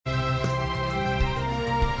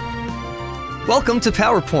Welcome to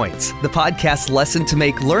PowerPoints, the podcast lesson to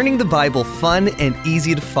make learning the Bible fun and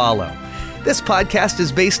easy to follow. This podcast is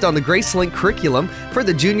based on the GraceLink curriculum for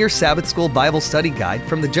the Junior Sabbath School Bible Study Guide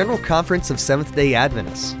from the General Conference of Seventh-day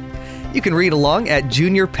Adventists. You can read along at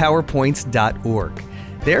juniorpowerpoints.org.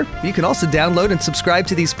 There, you can also download and subscribe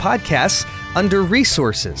to these podcasts under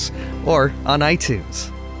Resources or on iTunes.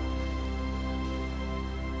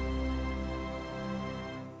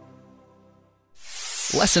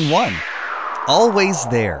 Lesson 1. Always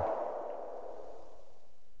there.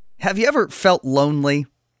 Have you ever felt lonely?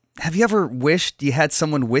 Have you ever wished you had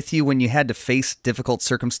someone with you when you had to face difficult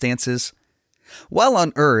circumstances? While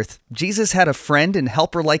on earth, Jesus had a friend and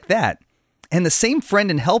helper like that. And the same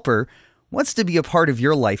friend and helper wants to be a part of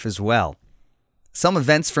your life as well. Some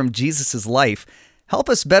events from Jesus' life help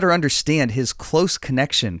us better understand his close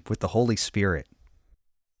connection with the Holy Spirit.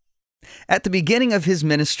 At the beginning of his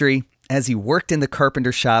ministry, as he worked in the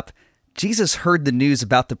carpenter shop, Jesus heard the news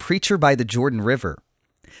about the preacher by the Jordan River.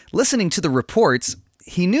 Listening to the reports,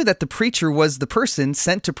 he knew that the preacher was the person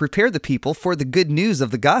sent to prepare the people for the good news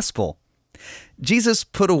of the gospel. Jesus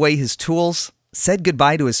put away his tools, said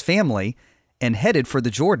goodbye to his family, and headed for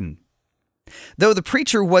the Jordan. Though the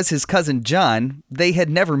preacher was his cousin John, they had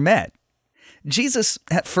never met. Jesus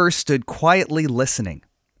at first stood quietly listening.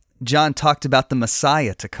 John talked about the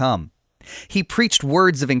Messiah to come. He preached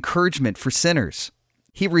words of encouragement for sinners.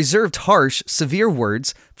 He reserved harsh, severe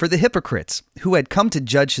words for the hypocrites who had come to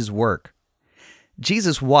judge his work.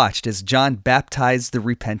 Jesus watched as John baptized the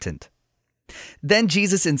repentant. Then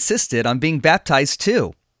Jesus insisted on being baptized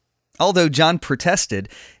too. Although John protested,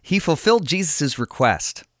 he fulfilled Jesus'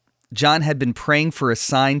 request. John had been praying for a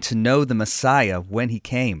sign to know the Messiah when he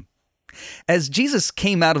came. As Jesus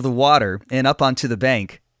came out of the water and up onto the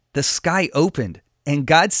bank, the sky opened, and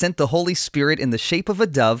God sent the Holy Spirit in the shape of a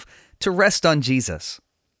dove to rest on Jesus.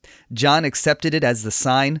 John accepted it as the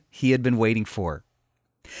sign he had been waiting for.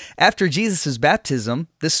 After Jesus' baptism,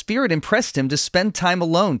 the Spirit impressed him to spend time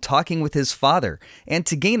alone talking with his Father and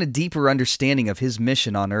to gain a deeper understanding of his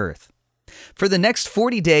mission on earth. For the next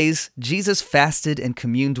 40 days, Jesus fasted and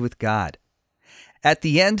communed with God. At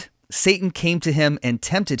the end, Satan came to him and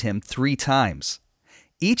tempted him 3 times.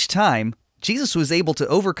 Each time, Jesus was able to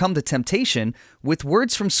overcome the temptation with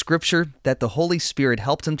words from Scripture that the Holy Spirit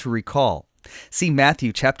helped him to recall. See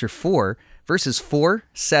Matthew chapter 4, verses 4,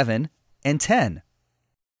 7, and 10.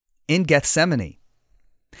 In Gethsemane.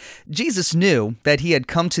 Jesus knew that he had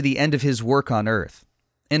come to the end of his work on earth.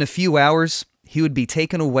 In a few hours, he would be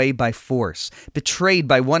taken away by force, betrayed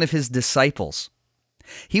by one of his disciples.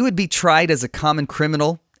 He would be tried as a common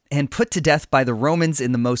criminal and put to death by the Romans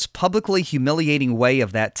in the most publicly humiliating way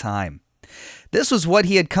of that time. This was what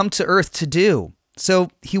he had come to earth to do, so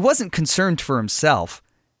he wasn't concerned for himself.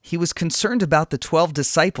 He was concerned about the 12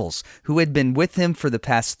 disciples who had been with him for the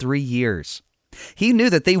past 3 years. He knew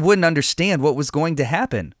that they wouldn't understand what was going to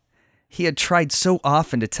happen. He had tried so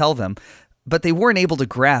often to tell them, but they weren't able to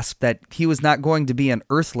grasp that he was not going to be an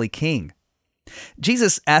earthly king.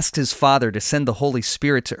 Jesus asked his Father to send the Holy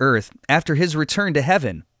Spirit to earth after his return to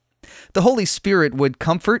heaven. The Holy Spirit would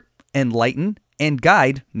comfort, enlighten, and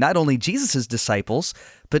guide not only Jesus' disciples,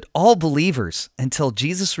 but all believers until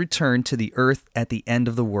Jesus returned to the earth at the end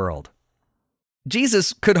of the world.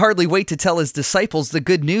 Jesus could hardly wait to tell his disciples the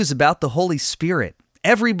good news about the Holy Spirit,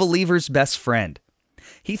 every believer's best friend.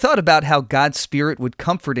 He thought about how God's Spirit would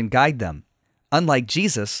comfort and guide them. Unlike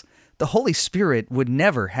Jesus, the Holy Spirit would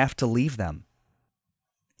never have to leave them.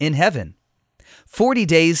 In heaven, 40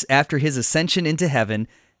 days after his ascension into heaven,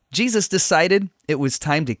 Jesus decided it was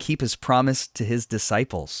time to keep his promise to his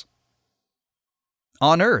disciples.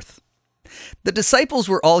 On earth, the disciples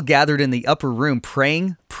were all gathered in the upper room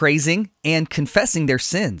praying, praising, and confessing their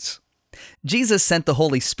sins. Jesus sent the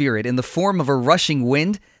Holy Spirit in the form of a rushing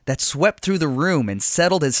wind that swept through the room and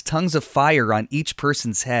settled as tongues of fire on each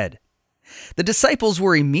person's head. The disciples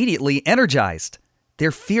were immediately energized.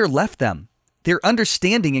 Their fear left them. Their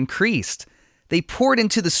understanding increased. They poured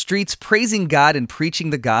into the streets praising God and preaching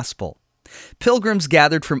the gospel. Pilgrims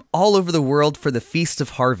gathered from all over the world for the Feast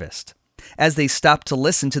of Harvest. As they stopped to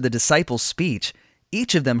listen to the disciples' speech,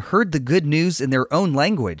 each of them heard the good news in their own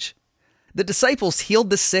language. The disciples healed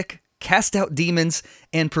the sick, cast out demons,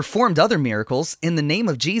 and performed other miracles in the name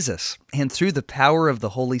of Jesus and through the power of the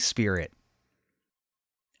Holy Spirit.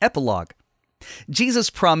 Epilogue. Jesus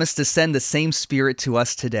promised to send the same Spirit to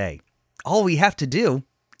us today. All we have to do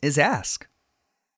is ask.